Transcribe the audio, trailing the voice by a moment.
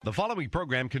The following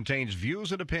program contains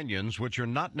views and opinions which are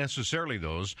not necessarily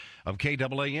those of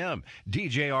KAAM,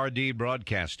 DJRD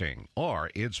Broadcasting, or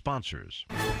its sponsors.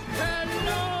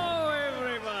 Hello,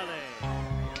 everybody.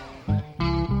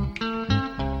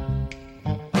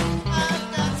 I've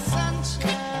got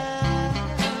sunshine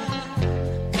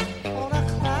on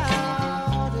a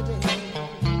cloudy day.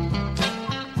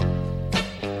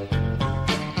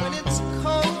 When it's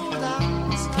cold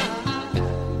outside,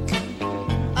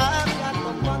 I've got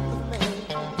the month of May.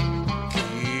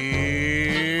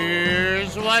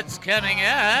 Here's what's coming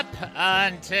up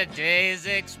on today's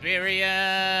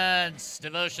experience.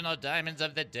 Devotional Diamonds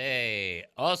of the Day,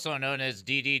 also known as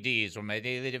DDDs, where my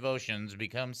daily devotions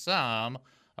become some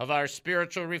of our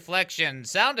spiritual reflections.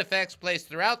 Sound effects placed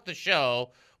throughout the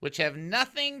show, which have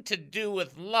nothing to do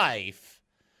with life,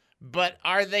 but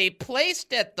are they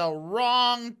placed at the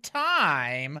wrong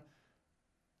time?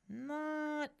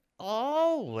 Not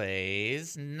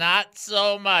always. Not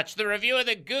so much. The review of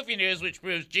the Goofy News, which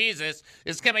proves Jesus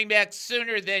is coming back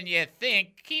sooner than you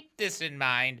think. Keep this in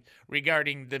mind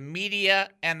regarding the media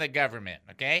and the government,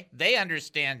 okay? They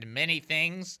understand many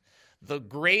things. The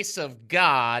grace of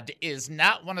God is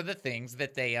not one of the things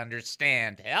that they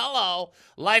understand. Hello,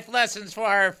 life lessons for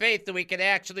our faith that we could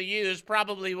actually use.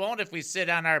 Probably won't if we sit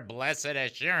on our blessed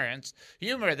assurance.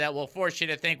 Humor that will force you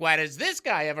to think, why does this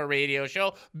guy have a radio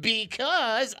show?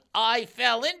 Because I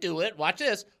fell into it, watch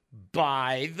this,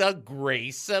 by the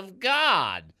grace of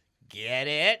God. Get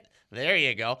it? There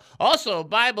you go. Also,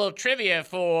 Bible trivia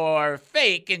for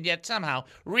fake and yet somehow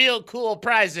real cool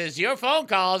prizes, your phone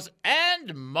calls,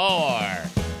 and more.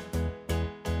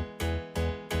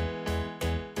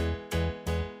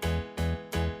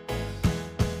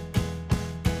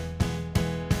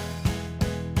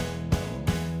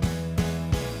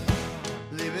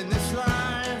 Living this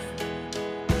life,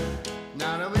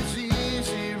 none of it's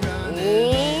easy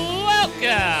running.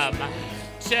 Welcome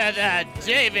to the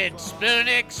David Spoon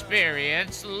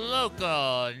Experience,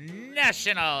 local,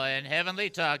 national, and heavenly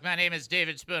talk. My name is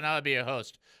David Spoon. I'll be your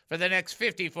host for the next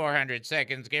 5,400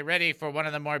 seconds. Get ready for one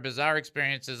of the more bizarre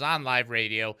experiences on live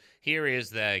radio. Here is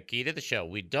the key to the show.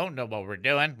 We don't know what we're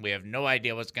doing. We have no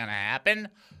idea what's going to happen,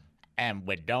 and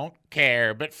we don't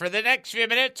care. But for the next few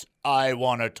minutes, I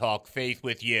want to talk faith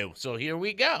with you. So here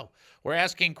we go. We're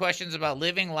asking questions about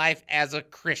living life as a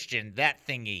Christian, that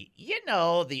thingy. You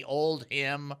know, the old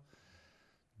hymn,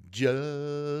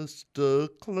 just a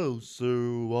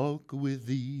closer walk with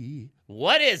thee.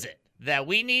 What is it that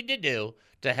we need to do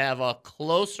to have a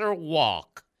closer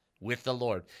walk with the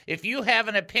Lord? If you have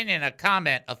an opinion, a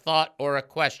comment, a thought, or a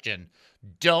question,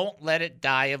 don't let it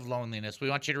die of loneliness. We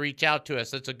want you to reach out to us.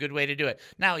 That's a good way to do it.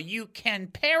 Now, you can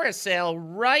parasail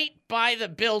right by the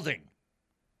building.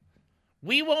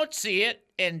 We won't see it,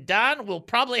 and Don will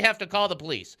probably have to call the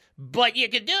police. But you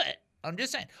can do it. I'm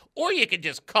just saying. Or you can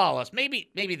just call us.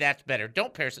 Maybe that's better.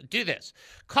 Don't parasail. Do this.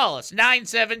 Call us,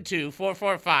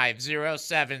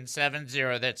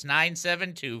 972-445-0770. That's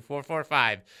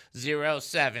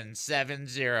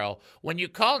 972-445-0770. When you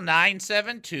call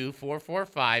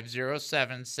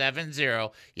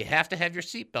 972-445-0770, you have to have your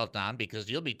seatbelt on because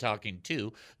you'll be talking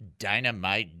to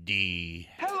Dynamite D.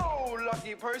 Hello,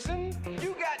 lucky person.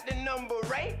 You got the number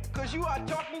right, because you are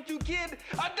talking to Kid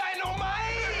a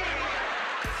Dynamite!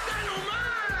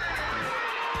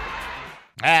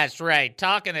 That's right,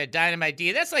 talking to Dynamite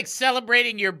D. That's like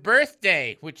celebrating your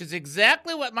birthday, which is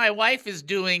exactly what my wife is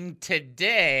doing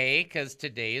today, because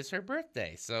today is her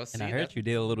birthday. So, And I heard you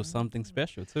did a little something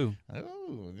special, too.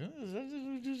 Oh,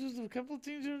 just a couple of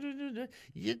things.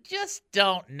 You just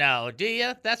don't know, do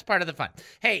you? That's part of the fun.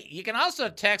 Hey, you can also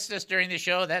text us during the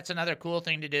show. That's another cool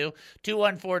thing to do.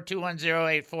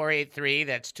 214-210-8483.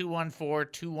 That's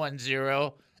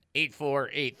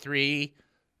 214-210-8483.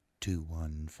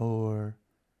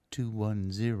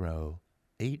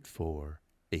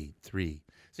 214-210-8483.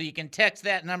 So you can text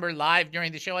that number live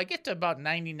during the show. I get to about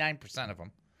 99% of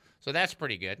them. So that's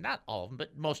pretty good. Not all of them,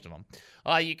 but most of them.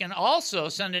 You can also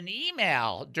send an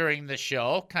email during the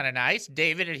show. Kind of nice.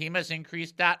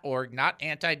 David@hemustincrease.org. Not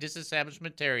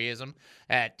anti-disestablishmentarianism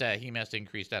at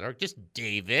hemustincrease.org. Just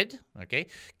David. Okay.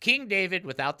 King David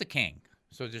without the king.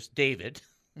 So just David.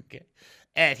 Okay.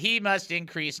 At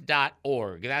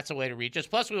hemustincrease.org. That's a way to reach us.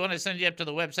 Plus, we want to send you up to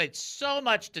the website. So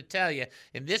much to tell you.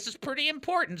 And this is pretty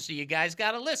important, so you guys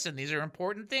got to listen. These are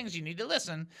important things. You need to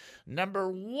listen. Number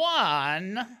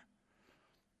one,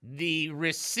 the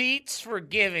receipts for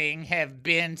giving have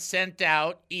been sent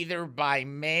out either by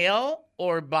mail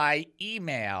or by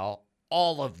email.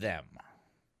 All of them.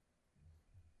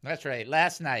 That's right.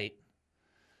 Last night,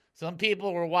 some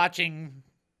people were watching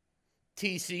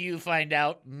TCU find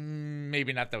out,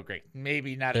 maybe not that great.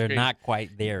 Maybe not. They're as great. not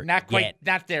quite there. Not quite. yet.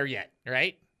 Not there yet.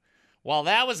 Right. While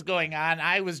that was going on,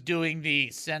 I was doing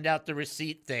the send out the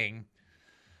receipt thing,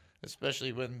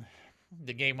 especially when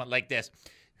the game went like this.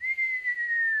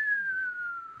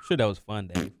 Sure, that was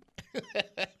fun, Dave.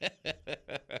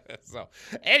 So,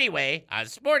 anyway, on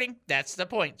Sporting, that's the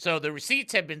point. So, the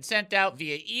receipts have been sent out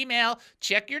via email.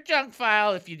 Check your junk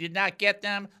file if you did not get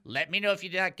them. Let me know if you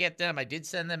did not get them. I did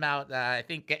send them out. I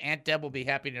think Aunt Deb will be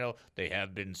happy to know they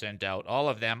have been sent out. All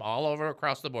of them, all over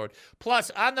across the board. Plus,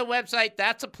 on the website,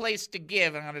 that's a place to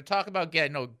give. I'm going to talk about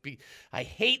giving. No, I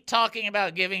hate talking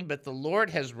about giving, but the Lord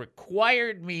has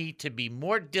required me to be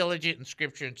more diligent in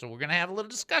Scripture, and so we're going to have a little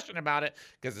discussion about it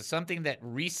because it's something that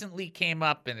recently came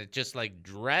up, and it's just like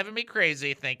driving me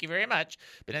crazy. Thank you very much.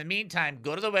 But in the meantime,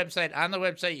 go to the website. On the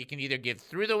website, you can either give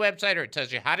through the website or it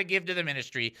tells you how to give to the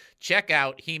ministry. Check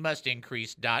out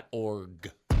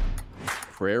HeMustIncrease.org.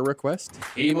 Prayer request?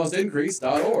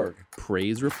 HeMustIncrease.org.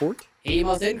 Praise report?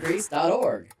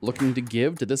 HeMustIncrease.org. Looking to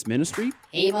give to this ministry?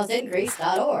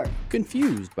 HeMustIncrease.org.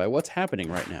 Confused by what's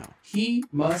happening right now?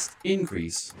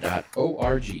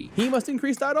 HeMustIncrease.org.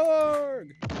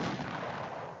 HeMustIncrease.org.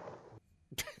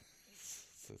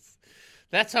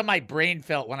 That's how my brain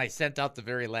felt when I sent out the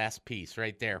very last piece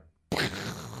right there.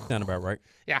 Sound about right.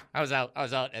 Yeah, I was out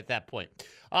at that point.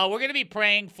 We're going to be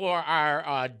praying for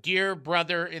our dear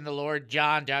brother in the Lord,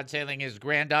 John Sailing, his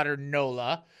granddaughter,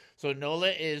 Nola. So Nola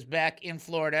is back in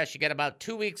Florida. She got about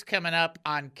 2 weeks coming up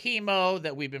on chemo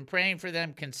that we've been praying for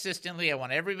them consistently. I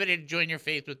want everybody to join your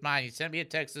faith with mine. He sent me a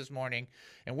text this morning.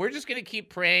 And we're just going to keep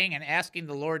praying and asking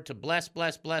the Lord to bless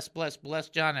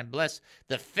John and bless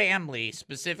the family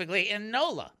specifically and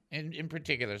Nola in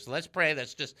particular. So let's pray.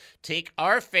 Let's just take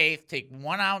our faith, take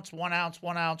 1 ounce,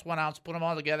 put them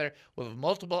all together with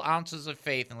multiple ounces of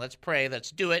faith, and let's pray.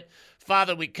 Let's do it.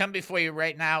 Father, we come before you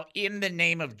right now in the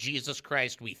name of Jesus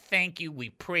Christ. We thank you. We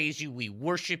praise you. We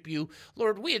worship you.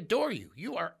 Lord, we adore you.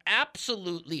 You are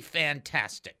absolutely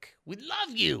fantastic. We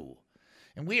love you.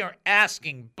 And we are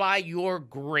asking by your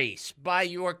grace, by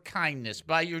your kindness,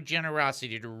 by your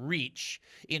generosity to reach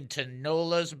into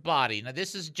Nola's body. Now,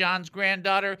 this is John's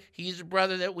granddaughter. He's a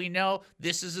brother that we know.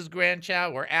 This is his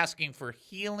grandchild. We're asking for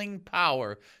healing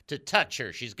power to touch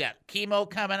her. She's got chemo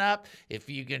coming up. If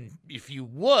you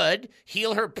would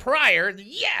heal her prior,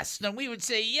 yes, then we would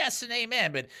say yes and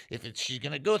amen. But if she's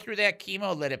going to go through that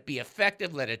chemo, let it be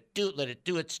effective. Let it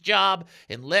do its job,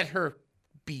 and let her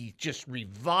be just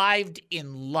revived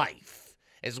in life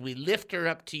as we lift her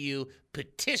up to you,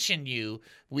 petition you.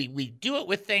 We do it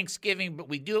with thanksgiving, but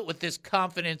we do it with this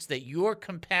confidence that your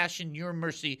compassion, your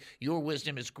mercy, your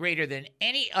wisdom is greater than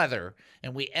any other.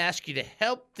 And we ask you to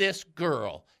help this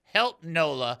girl, help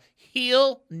Nola,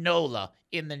 heal Nola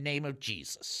in the name of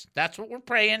Jesus. That's what we're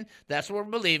praying. That's what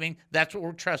we're believing. That's what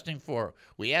we're trusting for.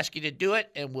 We ask you to do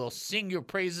it, and we'll sing your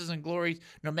praises and glories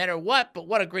no matter what. But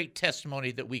what a great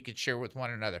testimony that we could share with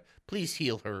one another. Please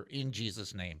heal her in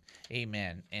Jesus' name.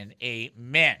 Amen and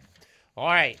amen. All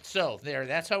right, so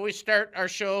that's how we start our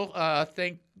show.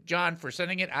 Thank John for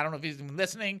sending it. I don't know if he's even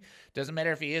listening. Doesn't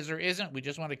matter if he is or isn't. We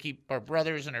just want to keep our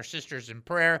brothers and our sisters in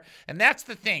prayer. And that's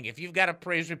the thing. If you've got a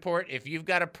praise report, if you've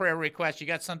got a prayer request, you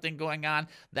got something going on,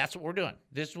 that's what we're doing.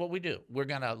 This is what we do. We're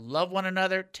going to love one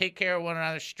another, take care of one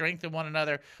another, strengthen one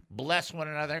another, bless one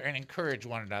another, and encourage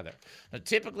one another. Now,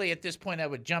 typically at this point, I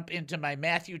would jump into my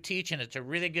Matthew teach, and it's a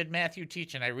really good Matthew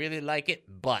teach, and I really like it,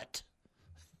 but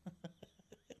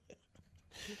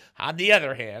on the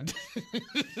other hand,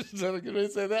 is that a good way to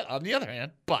say that? On the other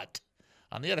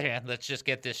hand, let's just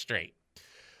get this straight.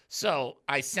 So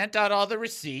I sent out all the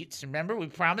receipts. Remember, we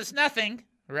promised nothing,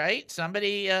 right?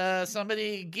 Somebody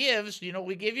gives,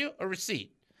 we give you a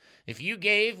receipt. If you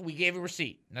gave, we gave a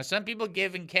receipt. Now, some people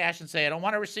give in cash and say, I don't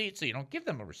want a receipt, so you don't give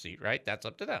them a receipt, right? That's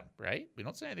up to them, right? We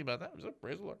don't say anything about that.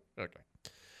 Praise the Lord. Okay.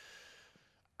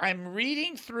 I'm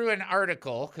reading through an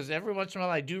article, because every once in a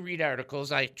while I do read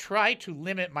articles. I try to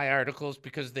limit my articles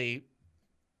because I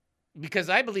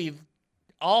believe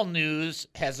all news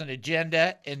has an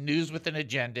agenda, and news with an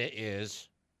agenda is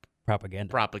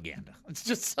propaganda. It's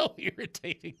just so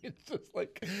irritating. It's just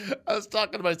like, I was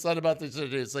talking to my son about this,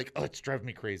 and it's like, it's driving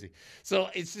me crazy. So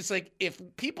it's just like, if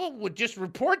people would just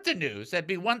report the news, that'd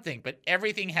be one thing, but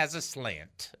everything has a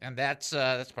slant, and that's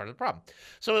part of the problem.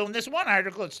 So in this one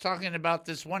article, it's talking about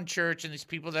this one church and these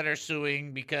people that are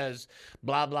suing because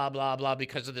blah, blah, blah, blah,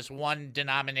 because of this one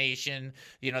denomination.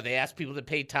 They asked people to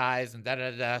pay tithes and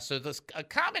da-da-da. So a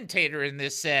commentator in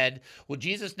this said, well,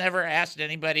 Jesus never asked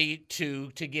anybody to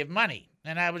give money.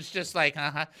 And I was just like,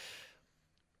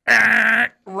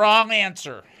 wrong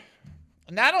answer.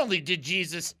 Not only did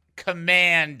Jesus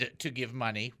command to give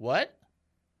money. What?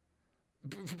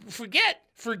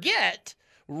 Forget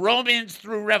Romans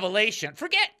through Revelation.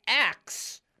 Forget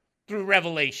Acts through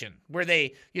Revelation, where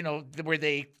they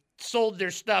sold their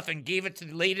stuff and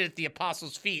laid it at the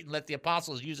apostles' feet and let the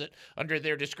apostles use it under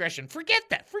their discretion. Forget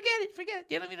that. Forget it.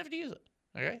 You don't even have to use it.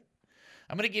 All right?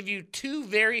 I'm going to give you two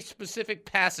very specific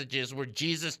passages where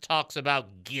Jesus talks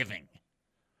about giving.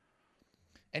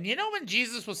 And you know when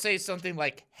Jesus will say something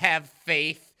like, have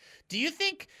faith, do you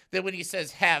think that when he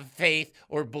says have faith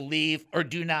or believe or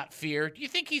do not fear, do you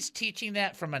think he's teaching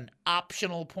that from an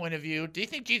optional point of view? Do you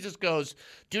think Jesus goes,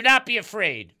 do not be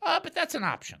afraid? But that's an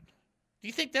option. Do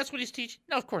you think that's what he's teaching?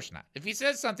 No, of course not. If he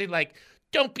says something like,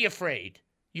 don't be afraid,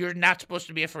 you're not supposed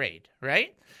to be afraid,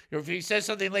 right? Or if he says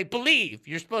something like believe,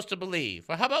 you're supposed to believe.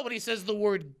 Or how about when he says the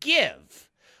word give?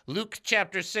 Luke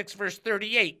chapter 6, verse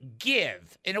 38,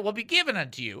 give, and it will be given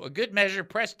unto you. A good measure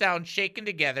pressed down, shaken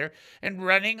together, and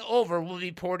running over will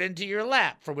be poured into your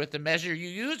lap. For with the measure you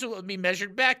use, it will be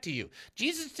measured back to you.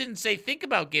 Jesus didn't say think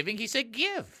about giving. He said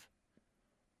give.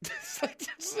 That's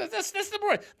the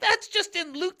word. That's just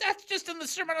in Luke. That's just in the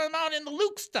Sermon on the Mount in the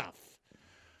Luke stuff.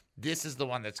 This is the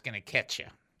one that's going to catch you.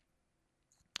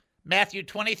 Matthew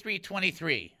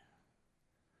 23:23.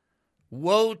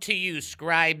 Woe to you,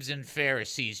 scribes and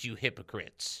Pharisees, you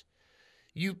hypocrites!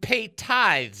 You pay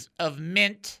tithes of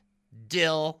mint,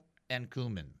 dill, and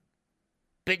cumin,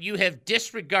 but you have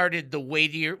disregarded the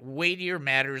weightier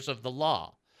matters of the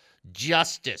law,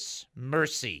 justice,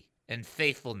 mercy, and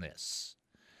faithfulness.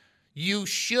 You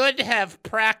should have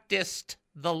practiced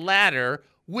the latter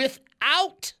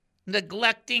without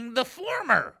neglecting the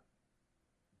former.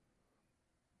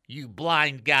 You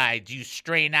blind guides, you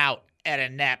strain out at a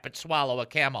gnat but swallow a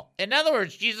camel. In other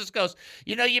words, Jesus goes,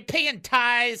 you're paying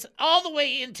tithes all the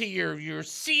way into your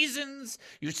seasons,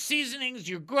 your seasonings,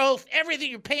 your growth, everything.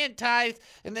 You're paying tithe.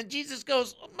 And then Jesus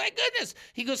goes, oh my goodness.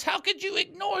 He goes, how could you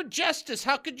ignore justice?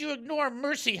 How could you ignore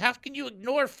mercy? How can you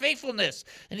ignore faithfulness?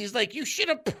 And he's like, you should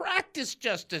have practiced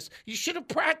justice. You should have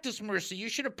practiced mercy. You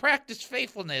should have practiced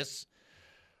faithfulness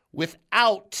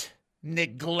without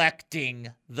neglecting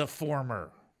the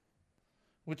former.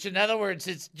 Which, in other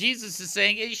words, Jesus is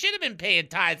saying you should have been paying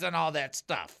tithes on all that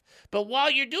stuff. But while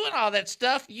you're doing all that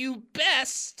stuff, you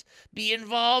best be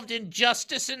involved in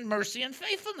justice and mercy and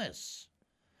faithfulness.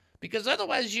 Because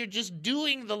otherwise, you're just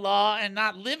doing the law and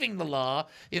not living the law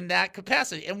in that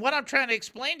capacity. And what I'm trying to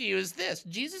explain to you is this.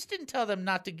 Jesus didn't tell them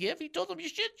not to give. He told them you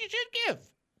should give.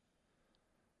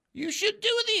 You should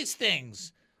do these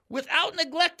things without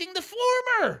neglecting the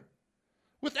former.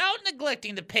 Without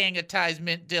neglecting the paying of tithes,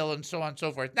 mint, dill, and so on and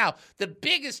so forth. Now, the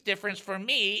biggest difference for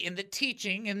me in the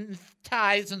teaching and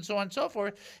tithes and so on and so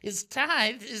forth is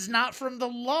tithe is not from the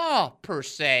law per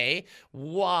se.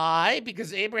 Why?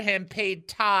 Because Abraham paid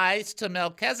tithes to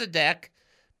Melchizedek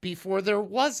before there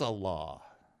was a law.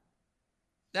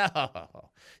 No.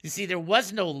 You see, there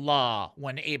was no law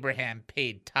when Abraham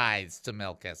paid tithes to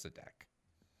Melchizedek.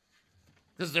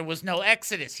 Because there was no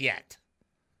Exodus yet.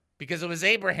 Because it was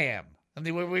Abraham. And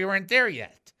we weren't there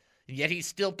yet. And yet he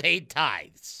still paid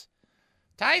tithes.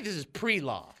 Tithes is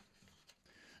pre-law.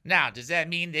 Now, does that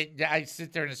mean that I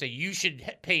sit there and say, you should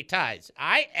pay tithes?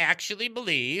 I actually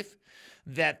believe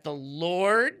that the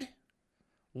Lord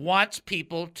wants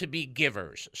people to be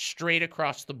givers straight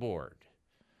across the board.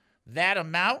 That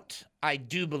amount, I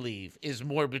do believe, is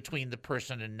more between the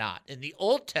person and not. In the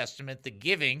Old Testament, the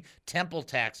giving, temple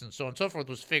tax, and so on and so forth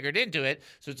was figured into it,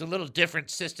 so it's a little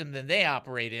different system than they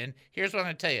operate in. Here's what I'm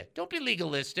going to tell you. Don't be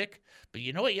legalistic, but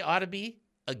you know what you ought to be?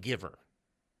 A giver.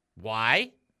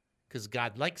 Why? Because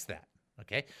God likes that,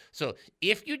 okay? So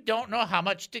if you don't know how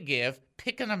much to give,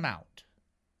 pick an amount,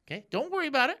 okay? Don't worry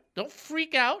about it. Don't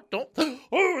freak out. Don't,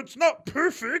 oh, it's not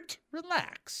perfect.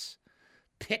 Relax.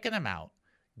 Pick an amount.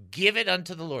 Give it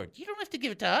unto the Lord. You don't have to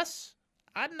give it to us.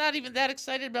 I'm not even that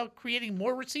excited about creating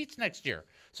more receipts next year.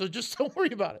 So just don't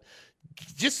worry about it.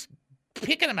 Just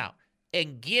pick an amount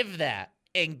and give that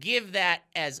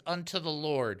as unto the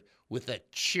Lord with a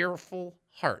cheerful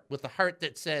heart, with a heart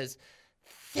that says,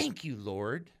 thank you,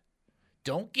 Lord.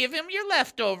 Don't give him your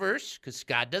leftovers because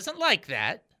God doesn't like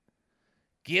that.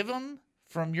 Give him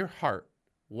from your heart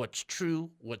what's true,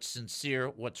 what's sincere,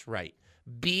 what's right.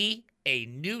 Be a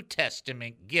New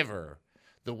Testament giver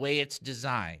the way it's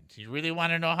designed. You really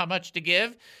want to know how much to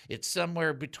give? It's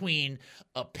somewhere between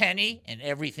a penny and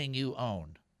everything you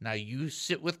own. Now you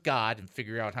sit with God and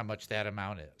figure out how much that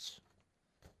amount is.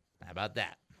 How about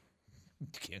that?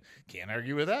 Can't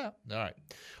argue with that. All right.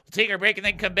 We'll take our break and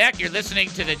then come back. You're listening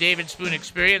to the David Spoon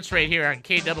Experience right here on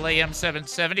KAAM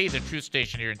 770, the Truth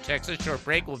Station here in Texas. Short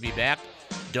break. We'll be back.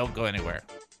 Don't go anywhere.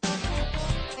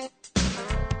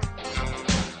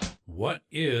 What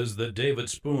is the David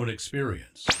Spoon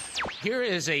Experience? Here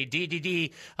is a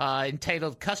DDD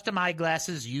entitled Custom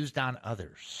Eyeglasses Used on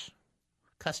Others.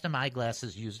 Custom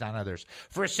eyeglasses used on others.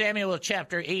 1 Samuel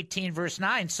chapter 18, verse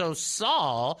 9. So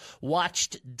Saul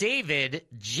watched David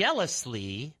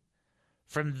jealously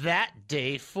from that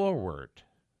day forward.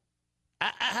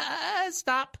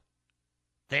 Stop.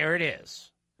 There it is.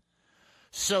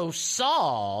 So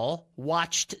Saul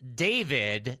watched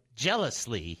David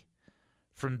jealously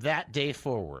from that day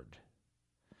forward.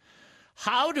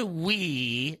 How do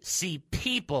we see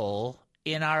people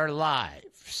in our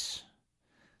lives?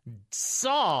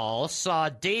 Saul saw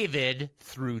David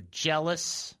through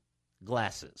jealous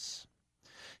glasses.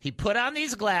 He put on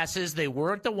these glasses. They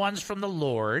weren't the ones from the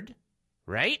Lord,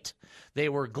 right? They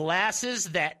were glasses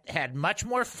that had much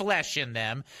more flesh in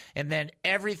them, and then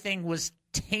everything was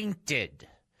tainted.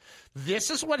 This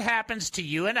is what happens to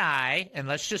you and I, and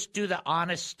let's just do the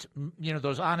honest,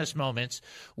 those honest moments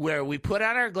where we put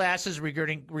on our glasses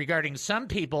regarding some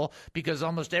people, because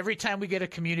almost every time we get a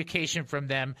communication from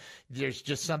them, there's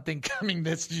just something coming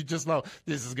that's you just know,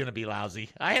 this is going to be lousy.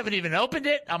 I haven't even opened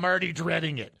it. I'm already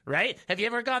dreading it, right? Have you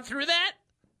ever gone through that?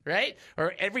 Right?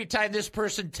 Or every time this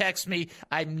person texts me,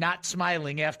 I'm not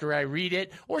smiling after I read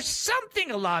it, or something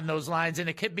along those lines. And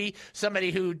it could be somebody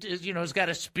who, has got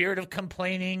a spirit of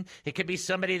complaining. It could be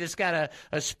somebody that's got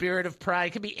a spirit of pride.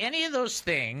 It could be any of those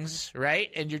things,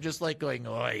 right? And you're just like going,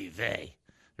 oy vey,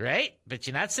 right? But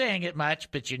you're not saying it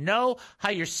much, but you know how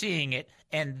you're seeing it.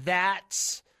 And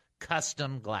that's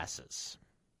custom glasses.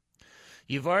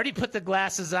 You've already put the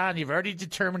glasses on. You've already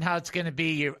determined how it's going to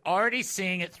be. You're already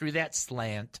seeing it through that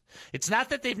slant. It's not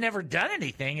that they've never done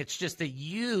anything. It's just that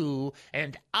you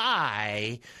and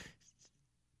I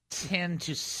tend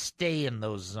to stay in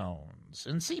those zones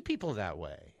and see people that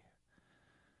way.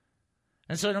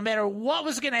 And so no matter what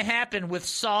was going to happen with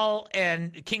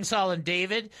King Saul and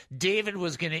David, David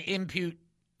was going to impute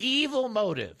evil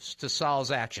motives to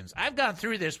Saul's actions. I've gone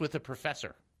through this with a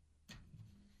professor.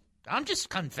 I'm just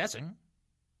confessing.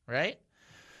 Right?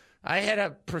 I had a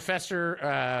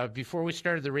professor before we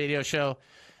started the radio show,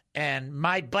 and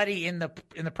my buddy in the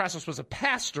process was a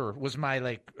pastor, was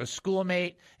my a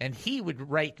schoolmate, and he would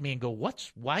write me and go,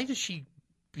 why does she,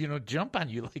 jump on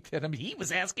you like that? I mean, he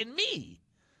was asking me,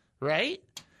 right?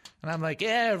 And I'm like,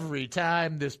 every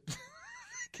time this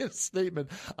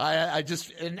statement, and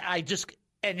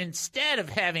instead of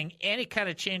having any kind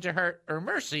of change of heart or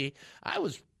mercy, I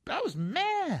was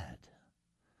mad.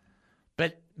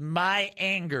 But my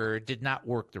anger did not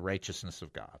work the righteousness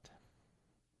of God.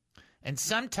 And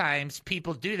sometimes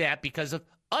people do that because of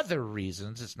other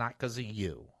reasons. It's not because of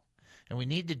you. And we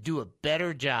need to do a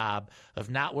better job of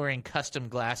not wearing custom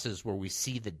glasses where we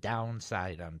see the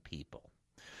downside on people.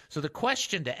 So the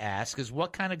question to ask is,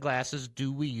 what kind of glasses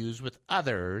do we use with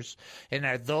others? And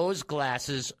are those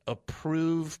glasses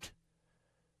approved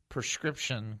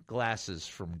prescription glasses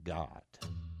from God?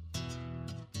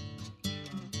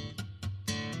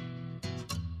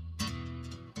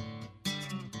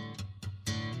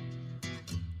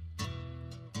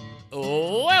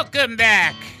 Welcome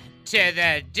back to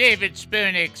the David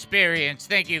Spoon Experience.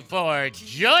 Thank you for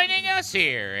joining us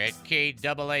here at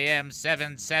KAAM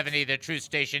 770, the truth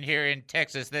station here in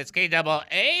Texas. That's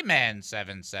KAAM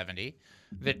 770,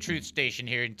 the truth station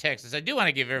here in Texas. I do want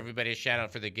to give everybody a shout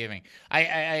out for the giving.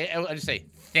 I want to say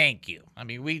thank you. I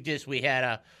mean, we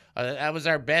had that was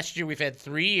our best year. We've had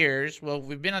 3 years. Well,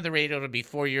 we've been on the radio. It'll be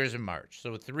 4 years in March.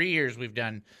 So 3 years we've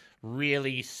done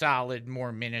really solid,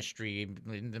 more ministry.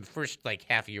 The first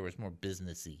half a year was more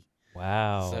businessy.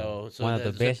 Wow. So one of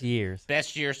the best years.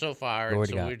 Best year so far. Lord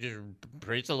so God. we're just,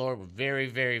 praise the Lord. We're very,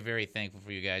 very, very thankful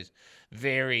for you guys.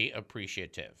 Very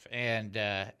appreciative. And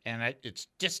it's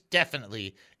just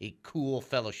definitely a cool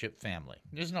fellowship family.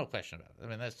 There's no question about it. I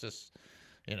mean, that's just,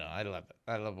 I love it.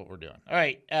 I love what we're doing. All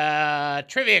right.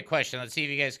 Trivia question. Let's see if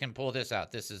you guys can pull this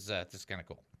out. This is kind of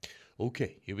cool.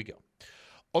 Okay, here we go.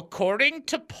 According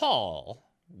to Paul,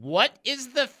 what is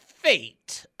the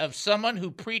fate of someone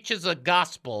who preaches a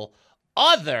gospel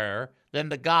other than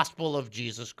the gospel of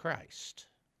Jesus Christ?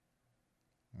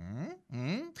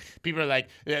 People are like,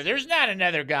 there's not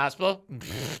another gospel.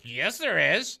 Yes,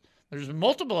 there is. There's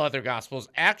multiple other gospels,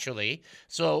 actually.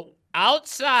 So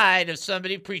outside of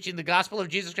somebody preaching the gospel of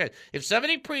Jesus Christ, if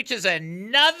somebody preaches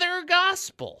another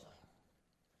gospel,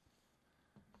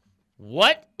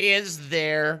 what is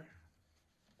their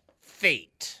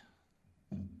fate?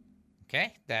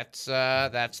 Okay, that's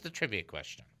the trivia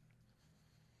question.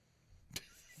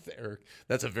 Eric,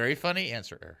 that's a very funny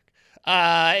answer, Eric.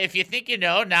 If you think you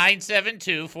know,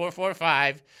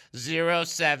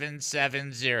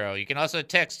 972-445-0770. You can also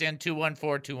text in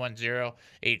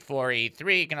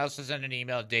 214-210-8483. You can also send an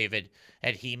email,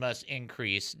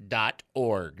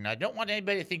 david@hemustincrease.org. Now, I don't want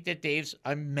anybody to think that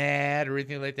I'm mad or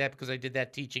anything like that because I did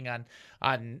that teaching on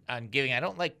giving. I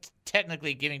don't like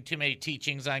technically giving too many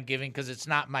teachings on giving because it's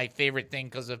not my favorite thing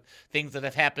because of things that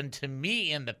have happened to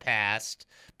me in the past.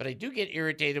 But I do get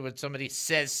irritated when somebody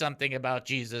says something about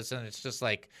Jesus and it's just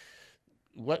like,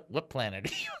 what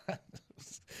planet are you on?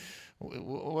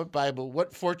 What Bible,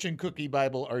 what fortune cookie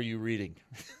Bible are you reading?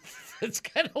 That's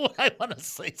kind of what I want to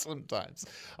say sometimes.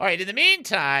 All right, in the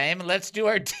meantime, let's do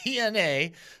our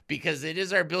DNA because it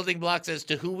is our building blocks as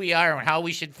to who we are and how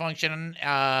we should function.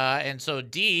 And so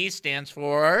D stands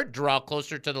for draw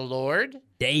closer to the Lord.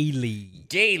 Daily.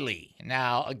 Daily.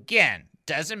 Now, again,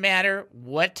 doesn't matter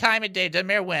what time of day, doesn't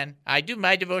matter when. I do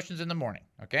my devotions in the morning,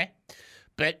 okay?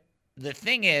 But the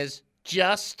thing is,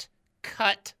 just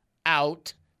cut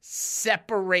out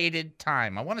separated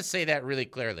time. I want to say that really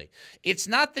clearly. It's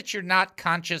not that you're not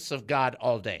conscious of God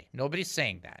all day. Nobody's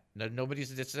saying that.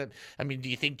 Nobody's. I mean, do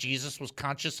you think Jesus was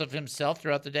conscious of himself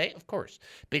throughout the day? Of course.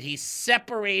 But he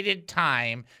separated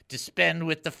time to spend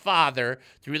with the Father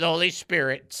through the Holy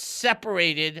Spirit,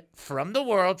 separated from the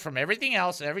world, from everything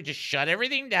else, just shut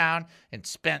everything down and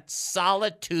spent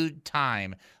solitude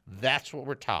time. That's what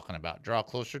we're talking about. Draw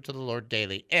closer to the Lord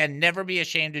daily and never be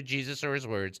ashamed of Jesus or his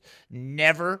words.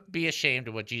 Never be ashamed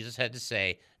of what Jesus had to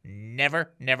say.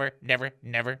 Never, never, never,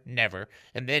 never, never.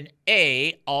 And then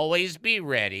always be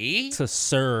ready to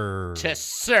serve. To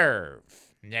serve.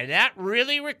 Now that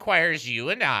really requires you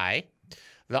and I.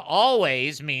 The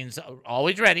always means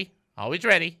always ready,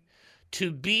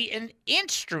 to be an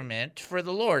instrument for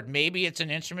the Lord. Maybe it's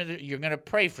an instrument that you're going to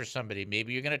pray for somebody.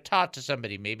 Maybe you're going to talk to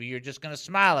somebody. Maybe you're just going to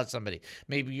smile at somebody.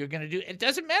 Maybe you're going to do, it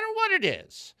doesn't matter what it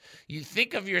is. You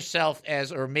think of yourself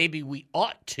as, or maybe we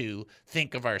ought to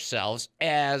think of ourselves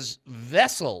as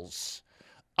vessels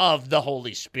of the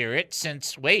Holy Spirit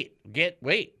since, wait,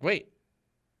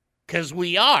 because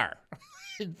we are,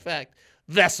 in fact,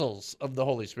 vessels of the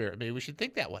Holy Spirit. Maybe we should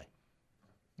think that way.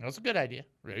 That's a good idea.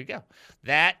 There you go.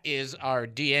 That is our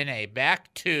DNA.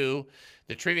 Back to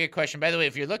the trivia question. By the way,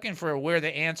 if you're looking for where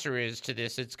the answer is to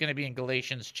this, it's going to be in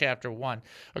Galatians chapter 1.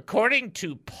 According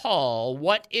to Paul,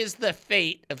 what is the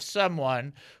fate of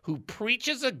someone who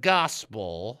preaches a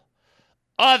gospel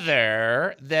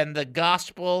other than the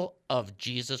gospel of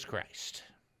Jesus Christ?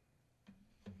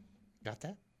 Got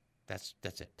that? That's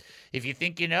it. If you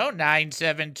think you know,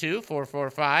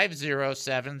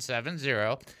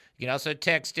 972-445-0770. You can also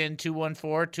text in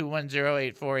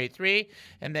 214-210-8483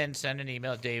 and then send an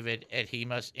email,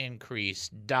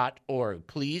 david@hemustincrease.org.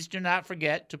 Please do not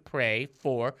forget to pray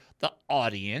for the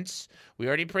audience. We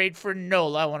already prayed for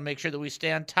Nola. I want to make sure that we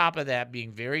stay on top of that,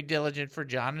 being very diligent for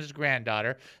John and his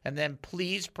granddaughter. And then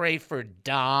please pray for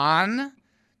Don,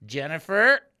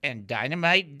 Jennifer, and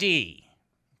Dynamite D.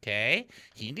 Okay?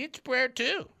 He needs prayer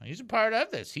too. He's a part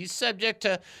of this. He's subject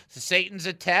to Satan's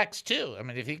attacks too. I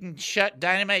mean, if he can shut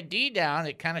Dynamite D down,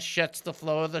 it kind of shuts the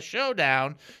flow of the show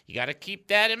down. You got to keep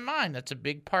that in mind. That's a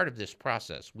big part of this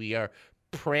process. We are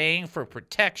praying for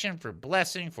protection, for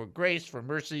blessing, for grace, for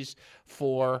mercies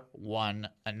for one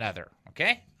another.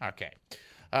 Okay? Okay.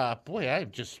 Boy, I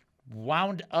just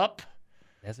wound up.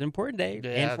 That's important, Dave.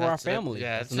 Yeah, and for our family.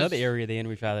 That's another area of the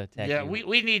enemy try to attack. Yeah,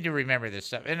 we need to remember this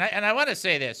stuff. And I want to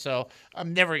say this, so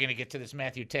I'm never going to get to this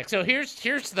Matthew text. So here's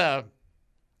the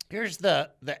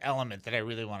element that I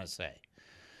really want to say.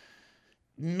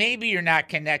 Maybe you're not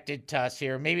connected to us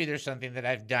here. Maybe there's something that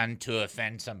I've done to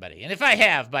offend somebody. And if I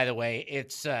have, by the way,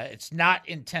 it's not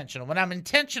intentional. When I'm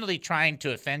intentionally trying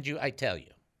to offend you, I tell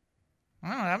you.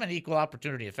 I'm an equal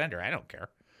opportunity offender. I don't care.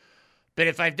 But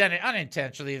if I've done it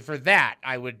unintentionally, for that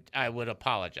I would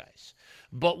apologize.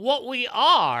 But what we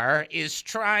are is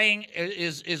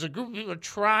a group of people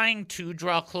trying to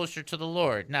draw closer to the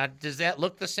Lord. Now, does that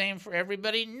look the same for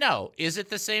everybody? No. Is it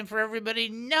the same for everybody?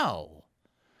 No.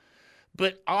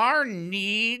 But our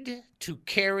need to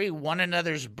carry one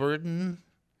another's burden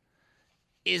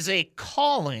is a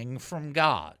calling from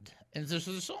God. And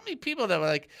there's so many people that were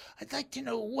like, I'd like to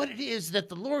know what it is that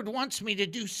the Lord wants me to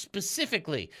do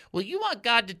specifically. Well, you want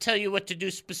God to tell you what to do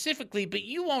specifically, but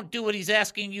you won't do what he's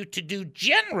asking you to do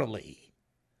generally.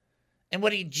 And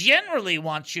what he generally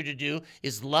wants you to do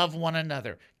is love one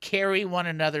another, carry one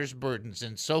another's burdens,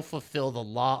 and so fulfill the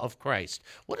law of Christ.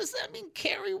 What does that mean,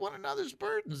 carry one another's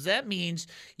burdens? That means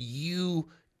you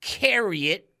carry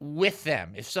it with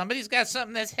them. If somebody's got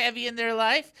something that's heavy in their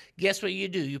life, guess what you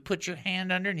do? You put your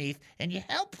hand underneath and you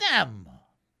help them.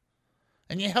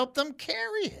 And you help them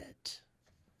carry it.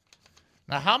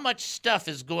 Now, how much stuff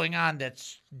is going on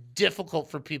that's difficult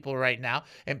for people right now?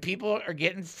 And people are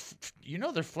getting,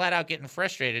 they're flat out getting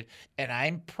frustrated. And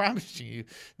I'm promising you,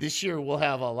 this year we'll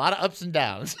have a lot of ups and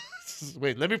downs.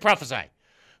 Wait, let me prophesy.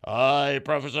 I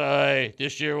prophesy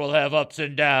this year we'll have ups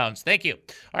and downs. Thank you.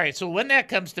 All right, so when that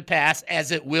comes to pass,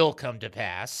 as it will come to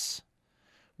pass,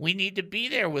 we need to be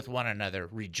there with one another,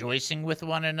 rejoicing with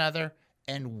one another,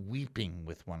 and weeping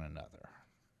with one another.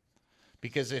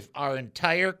 Because if our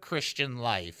entire Christian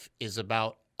life is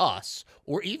about us,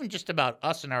 or even just about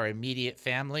us and our immediate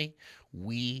family,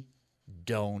 we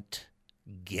don't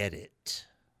get it.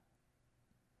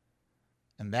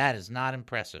 And that is not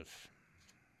impressive.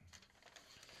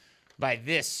 By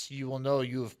this, you will know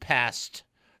you have passed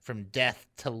from death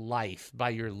to life by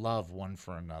your love one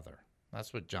for another.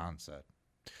 That's what John said.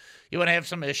 You want to have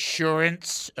some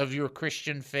assurance of your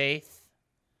Christian faith?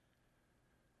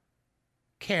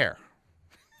 Care.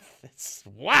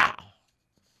 Wow.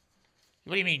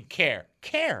 What do you mean care?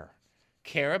 Care.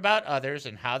 Care about others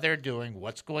and how they're doing,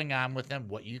 what's going on with them,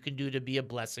 what you can do to be a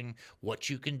blessing, what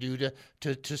you can do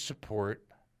to support.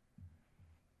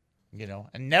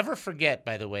 And never forget,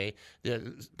 by the way,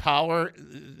 the power,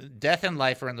 death and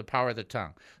life are in the power of the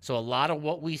tongue. So a lot of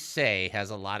what we say has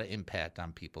a lot of impact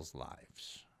on people's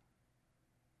lives.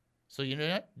 So you know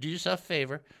what? Do yourself a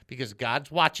favor, because God's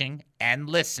watching and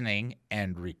listening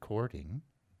and recording.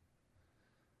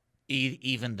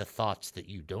 Even the thoughts that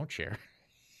you don't share.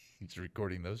 He's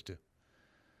recording those too.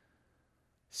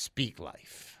 Speak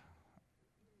life.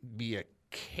 Be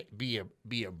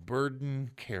a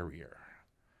burden carrier.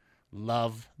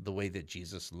 Love the way that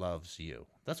Jesus loves you.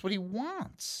 That's what he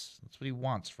wants. That's what he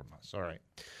wants from us. All right.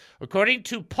 According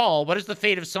to Paul, what is the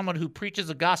fate of someone who preaches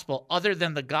a gospel other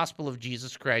than the gospel of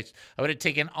Jesus Christ? I would have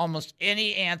taken almost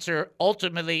any answer.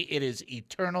 Ultimately, it is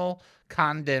eternal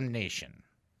condemnation.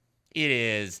 It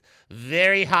is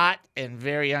very hot and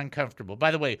very uncomfortable.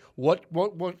 By the way,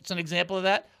 what's an example of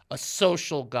that? A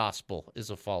social gospel is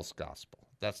a false gospel.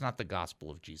 That's not the gospel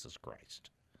of Jesus Christ.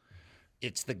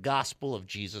 It's the gospel of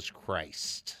Jesus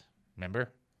Christ.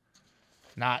 Remember?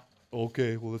 Not,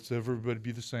 okay, well, let's everybody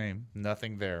be the same.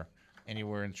 Nothing there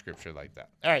anywhere in Scripture like that.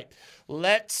 All right,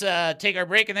 let's take our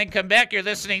break and then come back. You're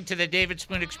listening to the David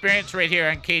Spoon Experience right here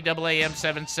on KAAM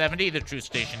 770, the true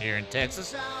station here in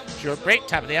Texas. Short break,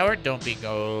 top of the hour. Don't be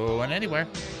going anywhere.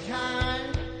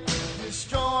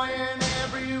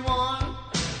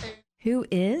 Who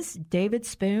is David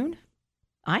Spoon?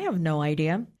 I have no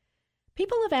idea.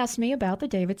 People have asked me about the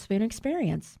David Spoon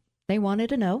Experience. They wanted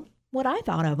to know what I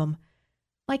thought of him.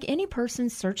 Like any person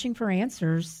searching for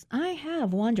answers, I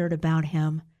have wondered about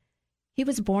him. He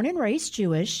was born and raised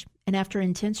Jewish, and after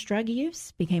intense drug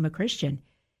use, became a Christian.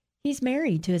 He's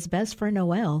married to his best friend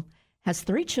Noel, has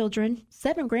 3 children,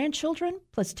 7 grandchildren,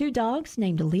 plus 2 dogs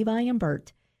named Levi and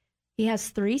Bert. He has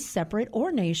 3 separate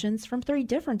ordinations from 3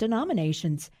 different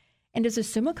denominations, and is a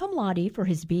summa cum laude for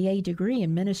his BA degree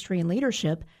in ministry and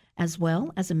leadership, as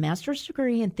well as a master's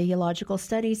degree in theological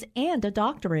studies and a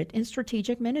doctorate in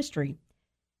strategic ministry.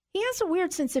 He has a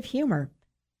weird sense of humor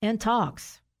and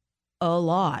talks a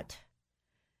lot.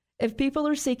 If people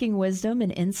are seeking wisdom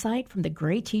and insight from the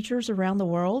great teachers around the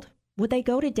world, would they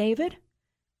go to David?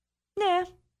 Nah,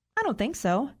 I don't think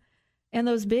so. And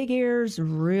those big ears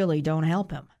really don't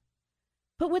help him.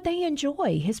 But would they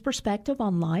enjoy his perspective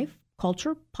on life,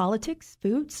 culture, politics,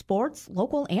 food, sports,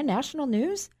 local and national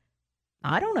news?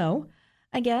 I don't know.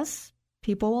 I guess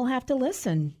people will have to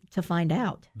listen to find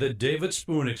out. The David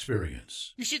Spoon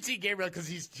Experience. You should see Gabriel because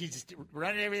he's just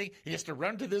running everything. He has to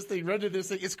run to this thing, run to this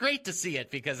thing. It's great to see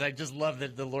it because I just love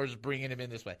that the Lord's bringing him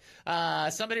in this way.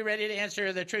 Somebody ready to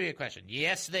answer the trivia question?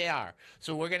 Yes, they are.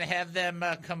 So we're going to have them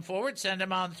come forward, send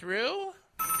them on through.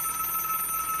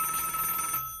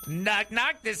 Knock,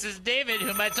 knock. This is David. Who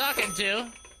am I talking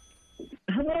to?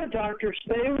 Hello, Dr.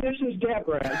 Spoon. This is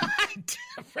Deborah.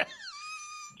 Deborah.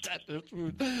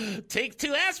 Take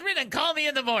 2 aspirin and call me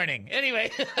in the morning.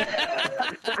 Anyway.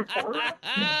 All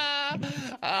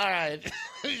right.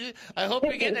 I hope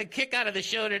you're getting a kick out of the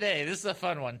show today. This is a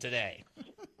fun one today.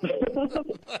 All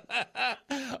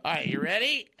right, you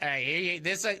ready? All right, here you,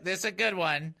 this is a good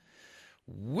one.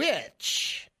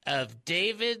 Which of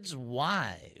David's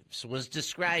wives was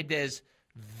described as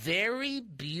very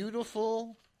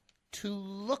beautiful to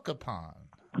look upon?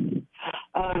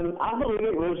 I believe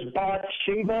it was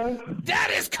Bathsheba.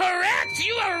 That is correct.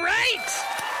 You are right.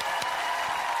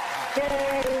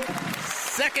 Yay.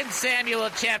 2 Samuel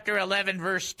chapter 11,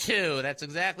 verse 2. That's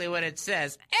exactly what it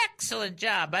says. Excellent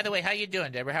job. By the way, how you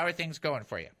doing, Deborah? How are things going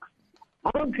for you? Good. Excellent job. By the way, how you doing, Deborah? How are things going for you? 2 Samuel chapter 11, verse 2. That's exactly what it says. Excellent job. By the way, how you doing, Deborah? How are things going for you?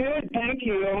 I'm good, thank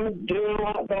you. I'm doing a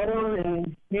lot better,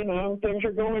 and, things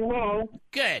are going well.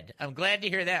 Good. I'm glad to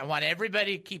hear that. I want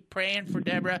everybody to keep praying for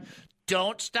Deborah.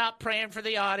 Don't stop praying for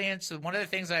the audience. And one of the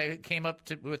things I came up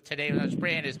with today when I was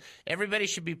praying is everybody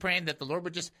should be praying that the Lord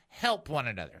would just help one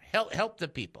another. Help the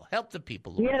people. Help the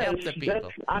people, Lord. Yes, help the people.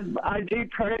 I do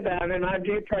pray that, and I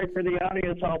do pray for the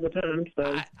audience all the time.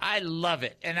 So I love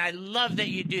it, and I love that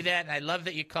you do that, and I love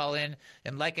that you call in.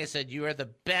 And like I said, you are the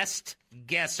best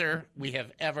guesser we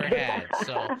have ever had.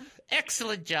 So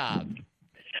excellent job.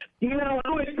 I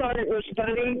always thought it was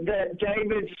funny that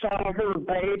David saw her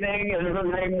bathing and her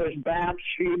name was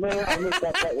Bathsheba. I always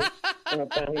thought that was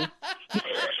funny.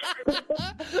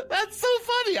 That's so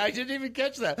funny. I didn't even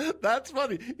catch that. That's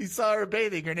funny. He saw her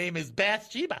bathing. Her name is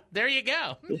Bathsheba. There you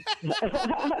go.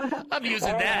 I'm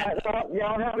using that. Right.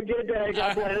 Y'all have a good day.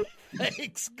 God bless.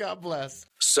 Thanks. God bless.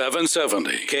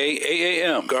 770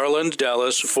 KAAM, Garland,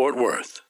 Dallas, Fort Worth.